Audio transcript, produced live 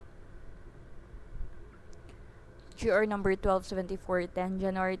GR number 127410,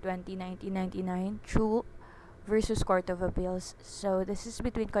 January 20, 1999, Chu versus Court of Appeals. So this is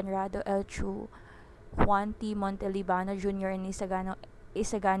between Conrado L. Chu, Juan T. Montelibano Jr. and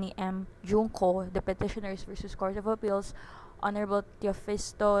Isagani M. Junco, the petitioners versus Court of Appeals, Honorable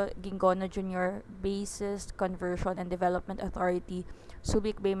Teofisto Gingono Jr., Basis Conversion and Development Authority,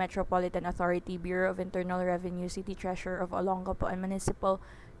 Subic Bay Metropolitan Authority, Bureau of Internal Revenue, City Treasurer of Olongapo, and Municipal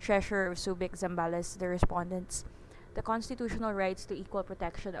Treasurer of Subic, Zambales, the respondents. The constitutional rights to equal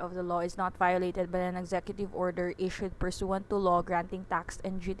protection of the law is not violated by an executive order issued pursuant to law granting tax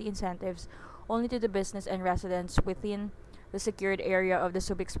and duty incentives only to the business and residents within the secured area of the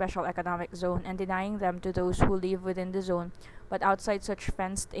Subic Special Economic Zone and denying them to those who live within the zone. But outside such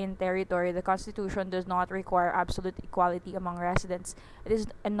fenced-in territory, the Constitution does not require absolute equality among residents. It is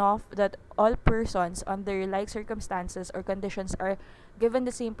enough that all persons under like circumstances or conditions are given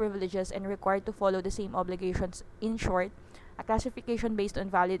the same privileges and required to follow the same obligations. In short, a classification based on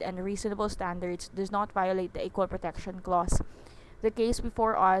valid and reasonable standards does not violate the Equal Protection Clause. The case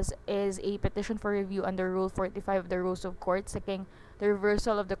before us is a petition for review under Rule 45 of the Rules of Court, seeking the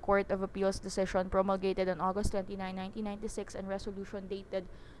reversal of the Court of Appeals decision promulgated on August 29, 1996 and resolution dated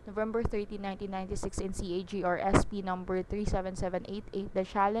November 13, 1996 in CAG or SP number 37788. The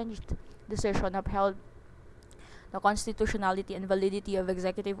challenged decision upheld the constitutionality and validity of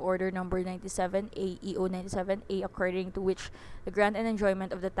Executive Order Number 97A, EO 97A, according to which the grant and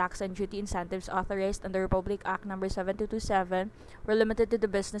enjoyment of the tax and duty incentives authorized under Republic Act Number 7227 were limited to the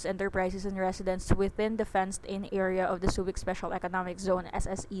business enterprises and residents within the fenced-in area of the Subic Special Economic Zone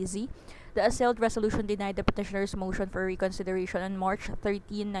 (SSEZ). The assailed resolution denied the petitioner's motion for reconsideration on March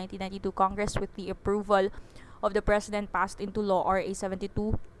 13, 1992 Congress with the approval of the President passed into law RA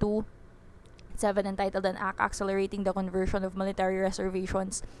 72-2 entitled an act accelerating the conversion of military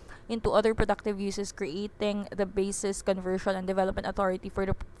reservations into other productive uses, creating the Basis Conversion and Development Authority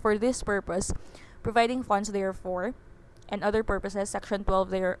for this purpose, providing funds therefore, and other purposes, Section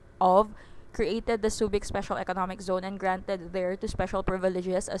 12 thereof, created the Subic Special Economic Zone and granted there to special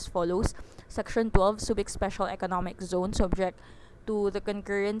privileges as follows. Section 12, Subic Special Economic Zone, subject to the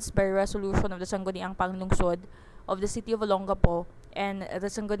concurrence by resolution of the Sangguniang Panglungsod of the City of Olongapo and the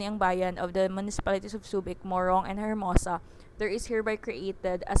Sangguniang Bayan of the municipalities of Subic, Morong, and Hermosa, there is hereby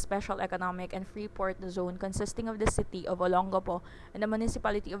created a special economic and free port zone consisting of the City of Olongapo and the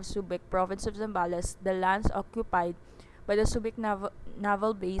municipality of Subic, province of Zambales, the lands occupied by the Subic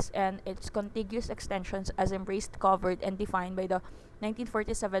Naval Base and its contiguous extensions as embraced, covered, and defined by the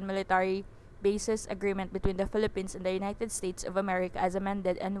 1947 Military Bases Agreement between the Philippines and the United States of America as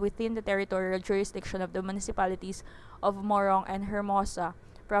amended and within the territorial jurisdiction of the municipalities of Morong and Hermosa,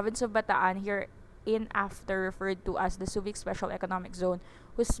 province of Bataan, hereinafter referred to as the Subic Special Economic Zone,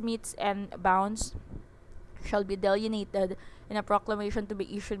 whose metes and bounds shall be delineated in a proclamation to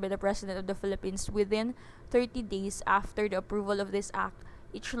be issued by the President of the Philippines within 30 days after the approval of this act.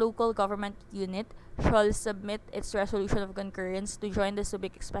 Each local government unit shall submit its resolution of concurrence to join the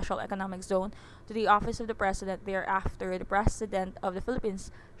Subic Special Economic Zone to the office of the President. Thereafter, the President of the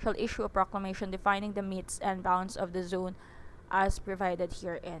Philippines shall issue a proclamation defining the metes and bounds of the zone as provided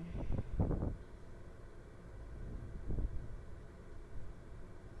herein.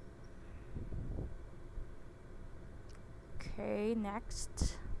 Okay,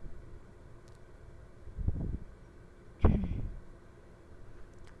 next.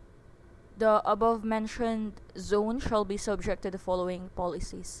 The above-mentioned zone shall be subject to the following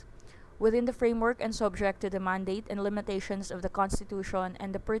policies. Within the framework and subject to the mandate and limitations of the Constitution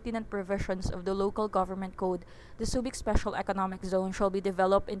and the pertinent provisions of the Local Government Code, the Subic Special Economic Zone shall be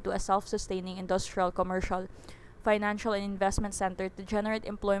developed into a self-sustaining industrial, commercial, financial, and investment center to generate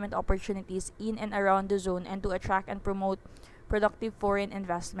employment opportunities in and around the zone and to attract and promote productive foreign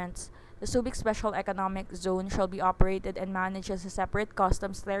investments. The Subic Special Economic Zone shall be operated and managed as a separate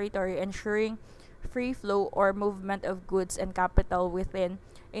customs territory, ensuring free flow or movement of goods and capital within,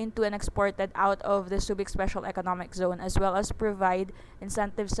 into, and exported out of the Subic Special Economic Zone, as well as provide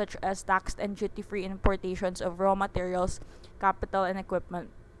incentives such as taxed and duty-free importations of raw materials, capital, and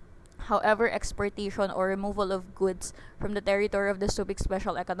equipment. However, exportation or removal of goods from the territory of the Subic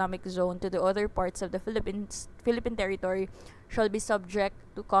Special Economic Zone to the other parts of the Philippine territory shall be subject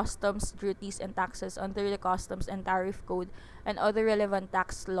to customs duties and taxes under the Customs and Tariff Code and other relevant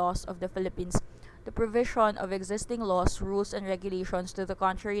tax laws of the Philippines. The provision of existing laws, rules, and regulations to the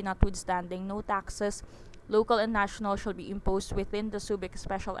contrary notwithstanding, no taxes, local and national, shall be imposed within the Subic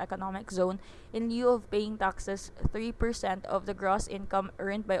Special Economic Zone in lieu of paying taxes. 3% of the gross income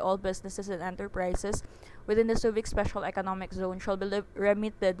earned by all businesses and enterprises within the Subic Special Economic Zone shall be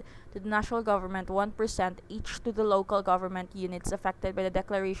remitted to the national government, 1% each to the local government units affected by the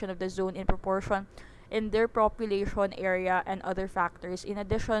declaration of the zone in proportion in their population area and other factors. In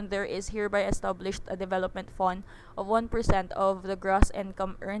addition, there is hereby established a development fund of 1% of the gross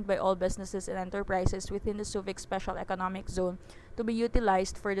income earned by all businesses and enterprises within the Subic Special Economic Zone to be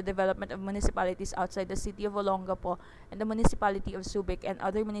utilized for the development of municipalities outside the city of Olongapo and the municipality of Subic and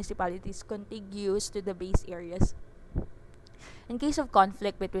other municipalities contiguous to the base areas. In case of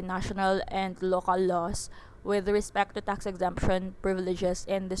conflict between national and local laws with respect to tax exemption privileges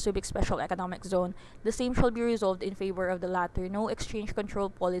in the Subic Special Economic Zone, the same shall be resolved in favor of the latter. No exchange control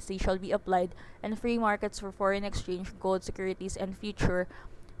policy shall be applied, and free markets for foreign exchange, gold securities, and future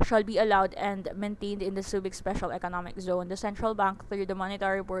shall be allowed and maintained in the Subic Special Economic Zone. The central bank, through the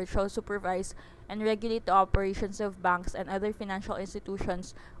Monetary Board, shall supervise and regulate the operations of banks and other financial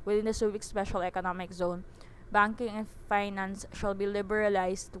institutions within the Subic Special Economic Zone. Banking and finance shall be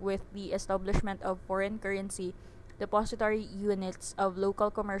liberalized with the establishment of foreign currency depository units of local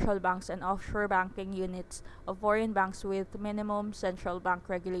commercial banks and offshore banking units of foreign banks with minimum central bank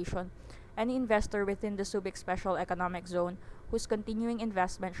regulation. Any investor within the Subic Special Economic Zone whose continuing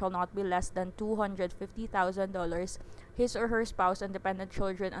investment shall not be less than $250,000, his or her spouse and dependent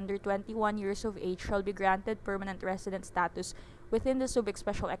children under 21 years of age shall be granted permanent resident status within the Subic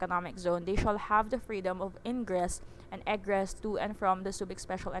Special Economic Zone. They shall have the freedom of ingress and egress to and from the Subic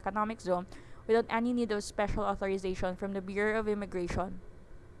Special Economic Zone without any need of special authorization from the Bureau of Immigration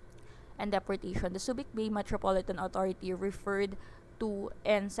and Deportation. The Subic Bay Metropolitan Authority, referred to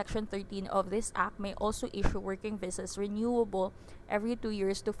in Section 13 of this Act, may also issue working visas renewable every 2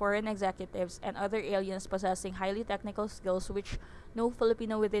 years to foreign executives and other aliens possessing highly technical skills which no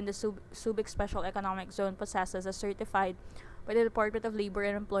Filipino within the Subic Special Economic Zone possesses, as certified by the Department of Labor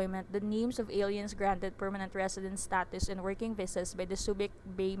and Employment. The names of aliens granted permanent residence status and working visas by the Subic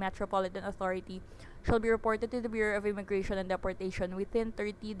Bay Metropolitan Authority shall be reported to the Bureau of Immigration and Deportation within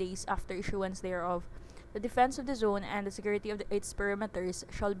 30 days after issuance thereof. The defense of the zone and the security of its perimeters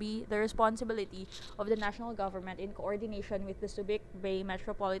shall be the responsibility of the national government in coordination with the Subic Bay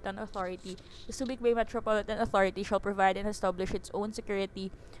Metropolitan Authority. The Subic Bay Metropolitan Authority shall provide and establish its own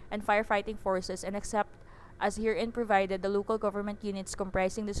security and firefighting forces, and except as herein provided, the local government units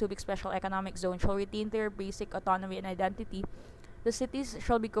comprising the Subic Special Economic Zone shall retain their basic autonomy and identity. The cities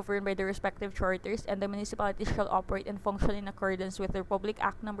shall be governed by their respective charters, and the municipalities shall operate and function in accordance with the Republic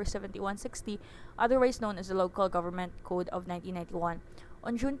Act No. 7160, otherwise known as the Local Government Code of 1991.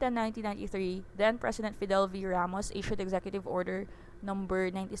 On June 10, 1993, then President Fidel V. Ramos issued Executive Order No.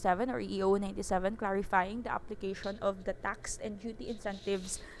 97 or EO 97 clarifying the application of the tax and duty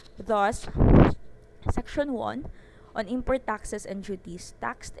incentives. Thus, Section 1 on import taxes and duties.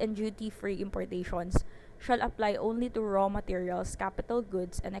 Taxed and duty-free importations shall apply only to raw materials, capital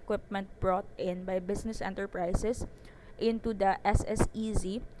goods, and equipment brought in by business enterprises into the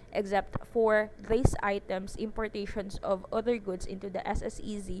SSEZ, except for these items, importations of other goods into the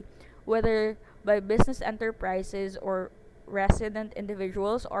SSEZ, whether by business enterprises or resident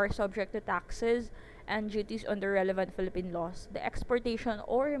individuals, are subject to taxes and duties under relevant Philippine laws. The exportation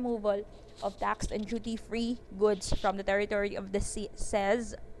or removal of taxed and duty-free goods from the territory of the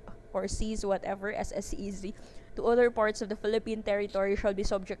SEZ or seas whatever SSEZ to other parts of the Philippine territory shall be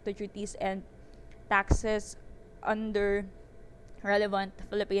subject to duties and taxes under relevant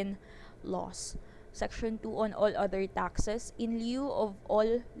Philippine laws. Section 2 on all other taxes. In lieu of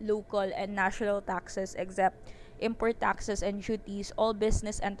all local and national taxes except import taxes and duties, all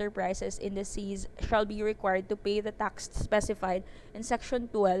business enterprises in the seas shall be required to pay the tax specified in Section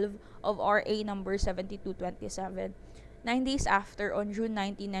 12 of RA number 7227. 9 days after, on June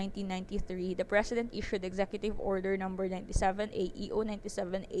 19, 1993, the President issued Executive Order No. 97A, EO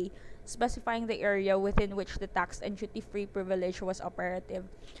 97A, specifying the area within which the tax and duty-free privilege was operative.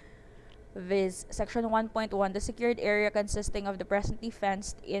 Viz. Section 1.1, the secured area consisting of the presently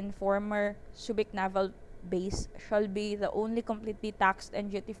fenced-in former Subic Naval Base shall be the only completely taxed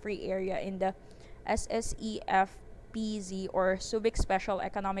and duty-free area in the SSEFPZ or Subic Special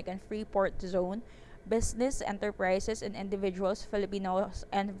Economic and Free Port Zone. Business enterprises and individuals, Filipinos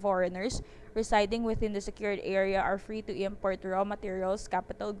and foreigners, residing within the secured area are free to import raw materials,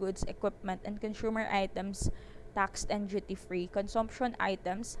 capital goods, equipment, and consumer items taxed and duty-free. Consumption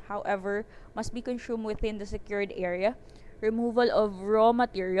items, however, must be consumed within the secured area. Removal of raw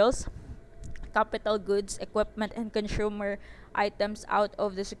materials, capital goods, equipment, and consumer items out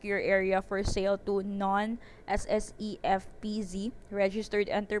of the secure area for sale to non-SSEFPZ registered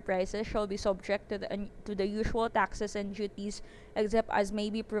enterprises shall be subject to the usual taxes and duties except as may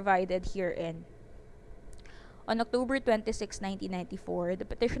be provided herein. On October 26, 1994, the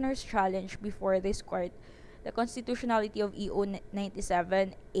petitioners challenged before this court the constitutionality of EO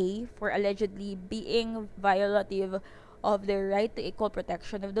 97A for allegedly being violative of the right to equal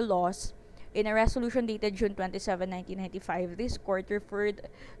protection of the laws. In a resolution dated June 27, 1995, this court referred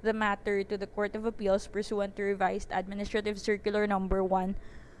the matter to the Court of Appeals pursuant to revised Administrative Circular Number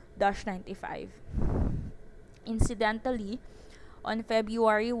 1-95. Incidentally, on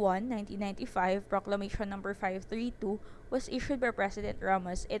February 1, 1995, Proclamation Number 532 was issued by President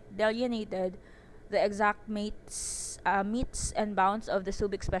Ramos. It delineated the exact meets and bounds of the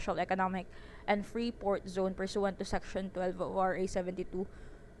Subic Special Economic and Free Port Zone pursuant to Section 12 of RA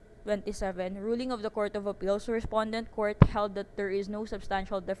 7227. Ruling of the Court of Appeals, respondent court held that there is no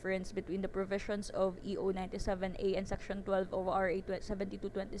substantial difference between the provisions of EO 97A and Section 12 of RA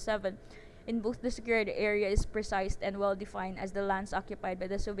 7227. In both, the secured area is precise and well defined as the lands occupied by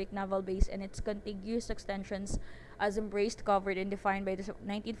the Subic Naval Base and its contiguous extensions as embraced, covered, and defined by the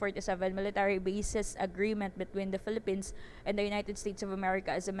 1947 Military Bases Agreement between the Philippines and the United States of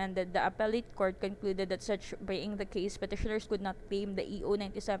America as amended. The appellate court concluded that such being the case, petitioners could not claim the EO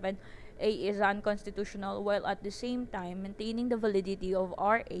 97A is unconstitutional while at the same time maintaining the validity of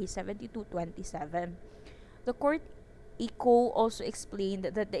RA 7227. The court also explained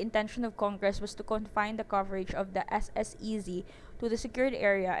that the intention of Congress was to confine the coverage of the SSEZ to the secured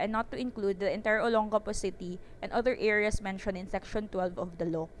area and not to include the entire Olongapo City and other areas mentioned in Section 12 of the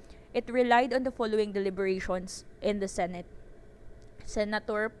law. It relied on the following deliberations in the Senate.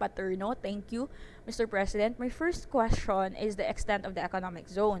 Senator Paterno, thank you, Mr. President. My first question is the extent of the economic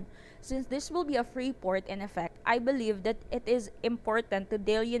zone. Since this will be a free port in effect, I believe that it is important to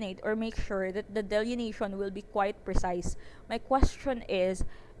delineate or make sure that the delineation will be quite precise. My question is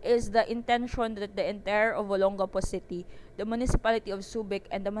the intention that the entire of Olongapo City, the municipality of Subic,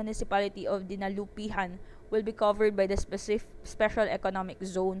 and the municipality of Dinalupihan will be covered by the special economic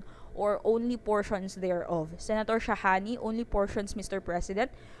zone or only portions thereof? Senator Shahani, only portions, Mr.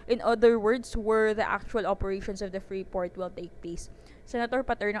 President. In other words, where the actual operations of the free port will take place. Senator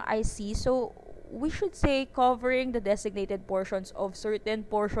Paterno, I see. So we should say covering the designated portions of certain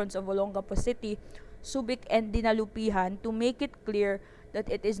portions of Olongapo City, Subic, and Dinalupihan to make it clear that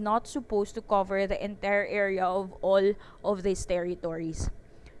it is not supposed to cover the entire area of all of these territories.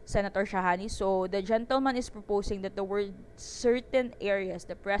 Senator Shahani, so the gentleman is proposing that the word certain areas,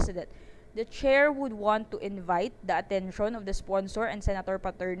 the president, the chair would want to invite the attention of the sponsor and Senator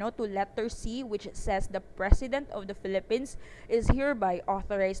Paterno to letter C, which says the President of the Philippines is hereby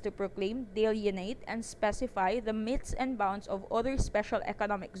authorized to proclaim, delineate, and specify the metes and bounds of other special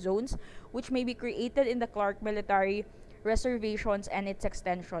economic zones which may be created in the Clark Military Reservations and its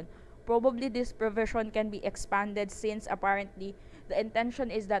extension. Probably this provision can be expanded since apparently the intention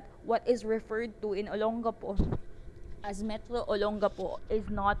is that what is referred to in Olongapo as Metro Olongapo is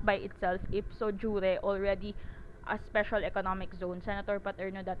not by itself ipso jure already a special economic zone. Senator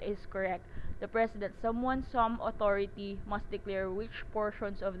Paterno, that is correct. The President, some authority must declare which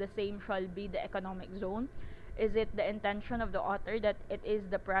portions of the same shall be the economic zone. Is it the intention of the author that it is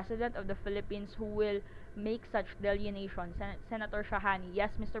the President of the Philippines who will make such delineation? Senator Shahani, yes,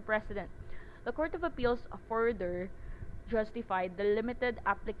 Mr. President. The Court of Appeals further justified the limited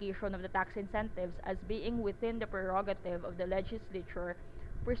application of the tax incentives as being within the prerogative of the legislature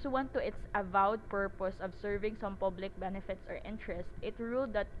pursuant to its avowed purpose of serving some public benefits or interests. It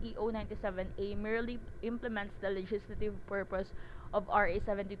ruled that EO 97A merely implements the legislative purpose of RA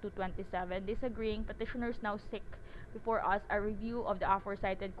 7227. Disagreeing, petitioners now seek before us a review of the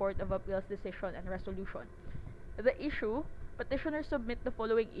aforecited Court of Appeals decision and resolution. The issue, petitioners submit the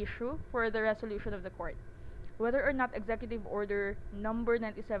following issue for the resolution of the court: whether or not Executive Order Number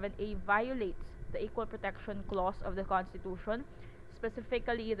 97A violates the Equal Protection Clause of the Constitution.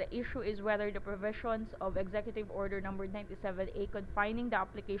 Specifically, the issue is whether the provisions of Executive Order Number 97A confining the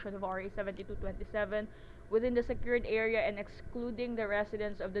application of RA 7227 within the secured area and excluding the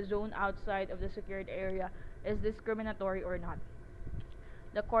residents of the zone outside of the secured area is discriminatory or not.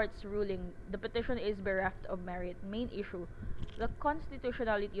 The court's ruling: the petition is bereft of merit. Main issue: the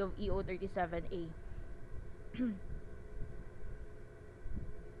constitutionality of EO 37A.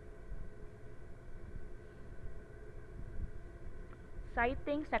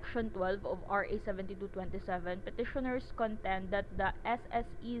 Citing Section 12 of RA 7227, petitioners contend that the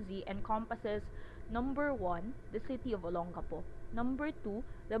SSEZ encompasses Number 1, the city of Olongapo. Number 2,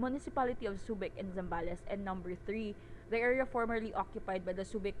 the municipality of Subic and Zambales. And number 3, the area formerly occupied by the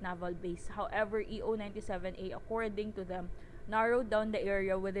Subic Naval Base. However, EO 97A, according to them, narrowed down the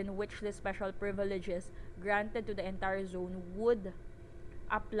area within which the special privileges granted to the entire zone would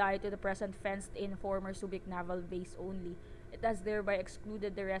apply to the present fenced-in former Subic Naval Base only. It has thereby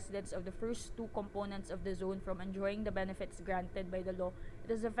excluded the residents of the first two components of the zone from enjoying the benefits granted by the law. It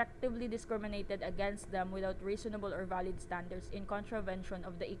has effectively discriminated against them without reasonable or valid standards in contravention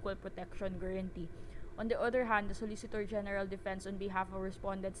of the Equal Protection Guarantee. On the other hand, the Solicitor General defends on behalf of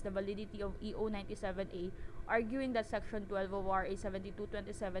respondents the validity of EO 97A, arguing that Section 12 of RA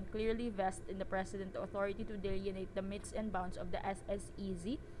 7227 clearly vests in the President the authority to delineate the midst and bounds of the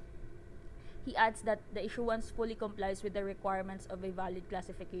SSEZ. He adds that the issuance fully complies with the requirements of a valid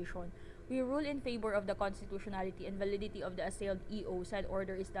classification. We rule in favor of the constitutionality and validity of the assailed EO. Said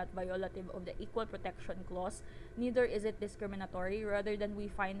order is not violative of the Equal Protection Clause, neither is it discriminatory. Rather than we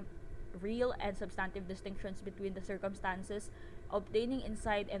find real and substantive distinctions between the circumstances obtaining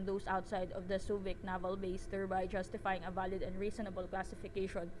inside and those outside of the Subic Naval Base, thereby justifying a valid and reasonable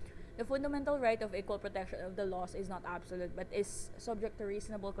classification. The fundamental right of equal protection of the laws is not absolute, but is subject to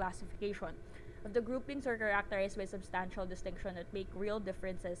reasonable classification. If the groupings are characterized by substantial distinction that make real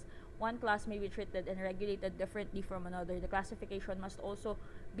differences, one class may be treated and regulated differently from another. The classification must also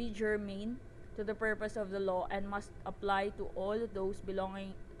be germane to the purpose of the law and must apply to all those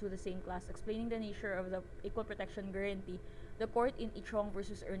belonging to the same class. Explaining the nature of the equal protection guarantee, the court in Ichong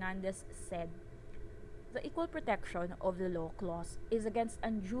versus Hernandez said, the equal protection of the law clause is against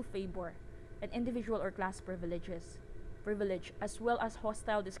undue favor and individual or class privilege, as well as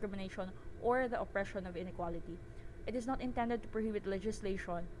hostile discrimination or the oppression of inequality. It is not intended to prohibit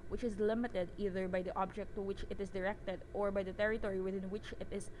legislation which is limited either by the object to which it is directed or by the territory within which it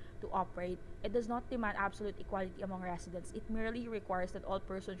is to operate. It does not demand absolute equality among residents. It merely requires that all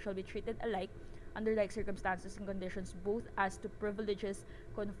persons shall be treated alike under like circumstances and conditions, both as to privileges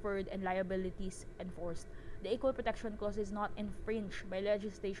conferred and liabilities enforced. The Equal Protection Clause is not infringed by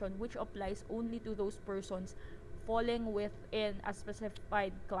legislation which applies only to those persons falling within a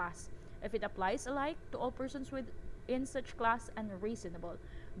specified class. If it applies alike to all persons within such class, and reasonable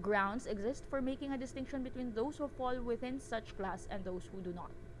grounds exist for making a distinction between those who fall within such class and those who do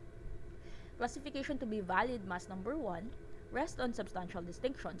not. Classification to be valid must, number 1, rest on substantial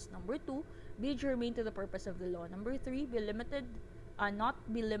distinctions. Number 2, be germane to the purpose of the law. Number 3, not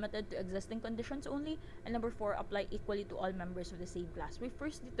be limited to existing conditions only. And number 4, apply equally to all members of the same class. We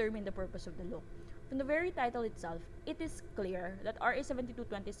first determine the purpose of the law. From the very title itself, it is clear that RA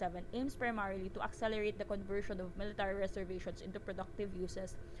 7227 aims primarily to accelerate the conversion of military reservations into productive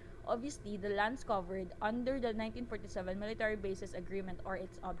uses. Obviously, the lands covered under the 1947 Military Bases Agreement are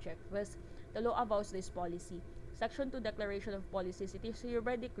its object. Thus, the law avows this policy. Section 2 Declaration of Policies, it is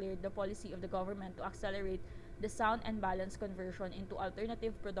hereby declared the policy of the government to accelerate the sound and balanced conversion into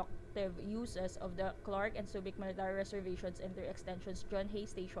alternative productive uses of the Clark and Subic Military Reservations and their extensions, John Hay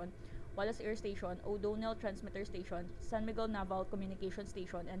Station, Wallace Air Station, O'Donnell Transmitter Station, San Miguel Naval Communication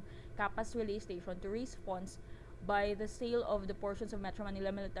Station, and Capas Relay Station to raise funds by the sale of the portions of Metro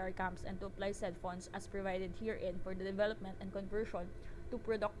Manila military camps and to apply said funds as provided herein for the development and conversion to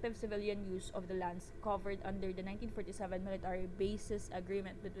productive civilian use of the lands covered under the 1947 Military Bases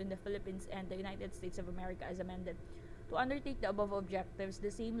Agreement between the Philippines and the United States of America as amended. To undertake the above objectives,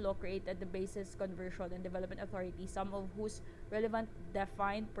 the same law created the Bases Conversion and Development Authority, some of whose relevant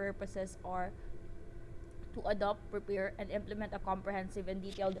defined purposes are to adopt, prepare, and implement a comprehensive and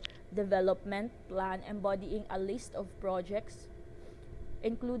detailed development plan embodying a list of projects,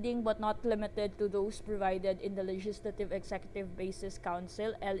 including but not limited to those provided in the Legislative Executive Bases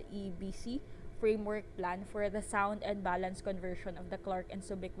Council (LEBC) framework plan for the sound and balanced conversion of the Clark and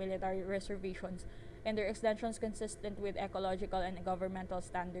Subic military reservations and their extensions consistent with ecological and governmental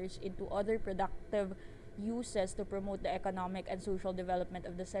standards into other productive uses to promote the economic and social development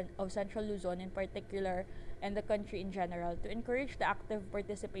of of Central Luzon in particular and the country in general, to encourage the active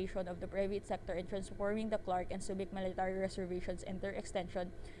participation of the private sector in transforming the Clark and Subic military reservations and their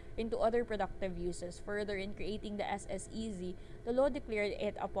extension into other productive uses. Further, in creating the SSEZ, the law declared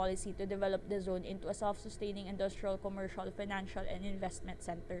it a policy to develop the zone into a self-sustaining industrial, commercial, financial, and investment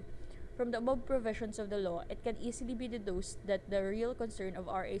center. From the above provisions of the law, it can easily be deduced that the real concern of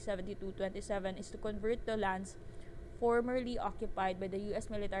RA 7227 is to convert the lands formerly occupied by the U.S.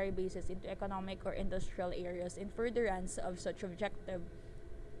 military bases into economic or industrial areas. In furtherance of such objective,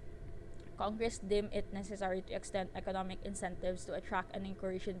 Congress deemed it necessary to extend economic incentives to attract and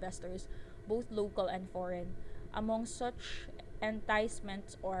encourage investors, both local and foreign. Among such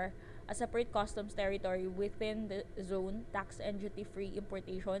enticements are a separate customs territory within the zone, tax and duty-free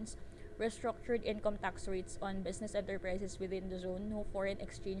importations, restructured income tax rates on business enterprises within the zone, no foreign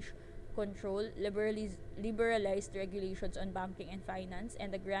exchange control, liberalized regulations on banking and finance,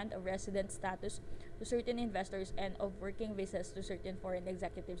 and the grant of resident status to certain investors and of working visas to certain foreign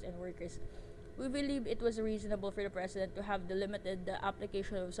executives and workers. We believe it was reasonable for the president to have delimited the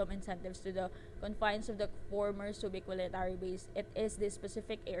application of some incentives to the confines of the former Subic military base. It is this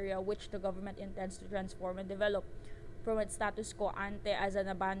specific area which the government intends to transform and develop from its status quo ante as an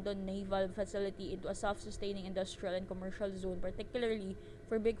abandoned naval facility into a self-sustaining industrial and commercial zone, particularly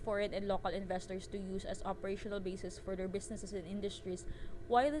for big foreign and local investors to use as operational bases for their businesses and industries.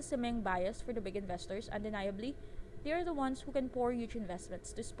 While the seeming bias for the big investors, undeniably, they are the ones who can pour huge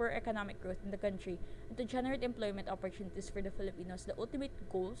investments to spur economic growth in the country and to generate employment opportunities for the Filipinos, the ultimate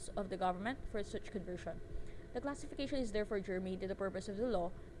goals of the government for such conversion. The classification is therefore germane to the purpose of the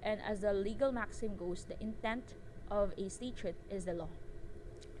law, and as the legal maxim goes, the intent of a statute is the law.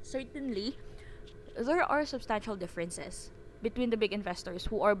 Certainly, there are substantial differences between the big investors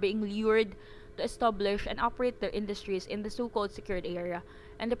who are being lured to establish and operate their industries in the so-called secured area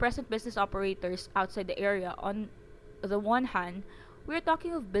and the present business operators outside the area. On the one hand, we are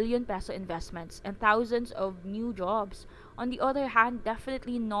talking of billion peso investments and thousands of new jobs. On the other hand,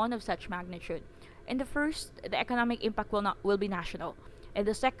 definitely none of such magnitude. In the first, the economic impact will be national, and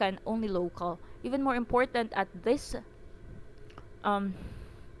the second, only local. Even more important um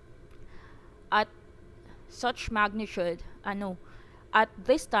at such magnitude, no, at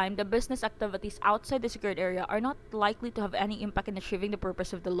this time, the business activities outside the secured area are not likely to have any impact in achieving the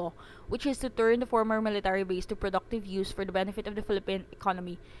purpose of the law, which is to turn the former military base to productive use for the benefit of the Philippine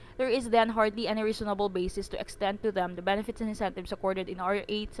economy. There is then hardly any reasonable basis to extend to them the benefits and incentives accorded in R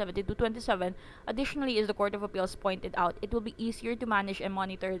 87227. Additionally, as the Court of Appeals pointed out, it will be easier to manage and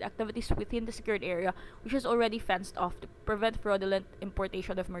monitor the activities within the secured area, which is already fenced off, to prevent fraudulent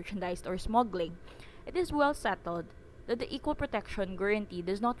importation of merchandise or smuggling. It is well settled that the equal protection guarantee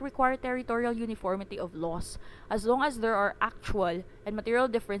does not require territorial uniformity of laws. As long as there are actual and material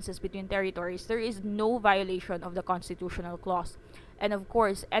differences between territories, there is no violation of the constitutional clause. And of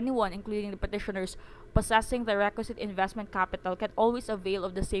course, anyone, including the petitioners, possessing the requisite investment capital can always avail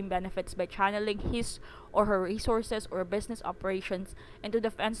of the same benefits by channeling his or her resources or business operations into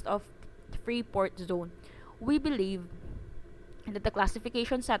the fenced-off free port zone. We believe that the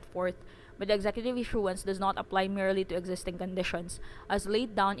classification set forth by the executive issuance does not apply merely to existing conditions. As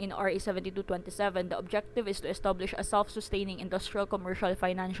laid down in RA 7227, the objective is to establish a self-sustaining industrial, commercial,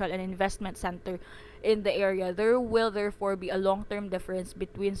 financial, and investment center in the area. There will therefore be a long-term difference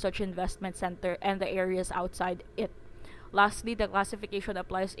between such investment center and the areas outside it. Lastly, the classification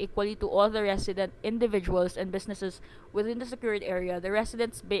applies equally to all the resident individuals and businesses within the secured area, the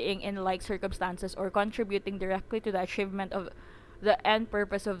residents being in like circumstances or contributing directly to the achievement of the end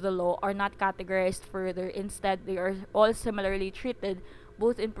purpose of the law are not categorized further. Instead, they are all similarly treated,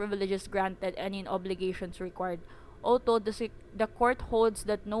 both in privileges granted and in obligations required. Although the court holds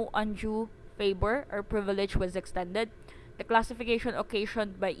that no undue favor or privilege was extended, the classification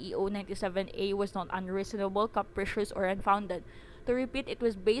occasioned by EO 97A was not unreasonable, capricious, or unfounded. To repeat, it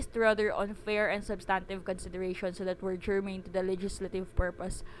was based rather on fair and substantive considerations that were germane to the legislative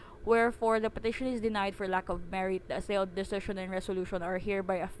purpose. Wherefore, the petition is denied for lack of merit. The assailed decision and resolution are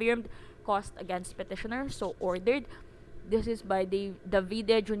hereby affirmed. Cost against petitioner, so ordered. This is by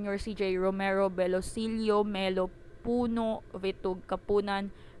Davide Jr. CJ Romero Belosilio Melo Puno Vitug Kapunan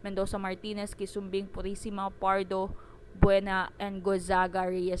Mendoza Martinez Kisumbing Purisima Pardo Buena and Gonzaga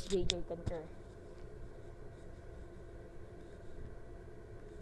Reyes JJ concur.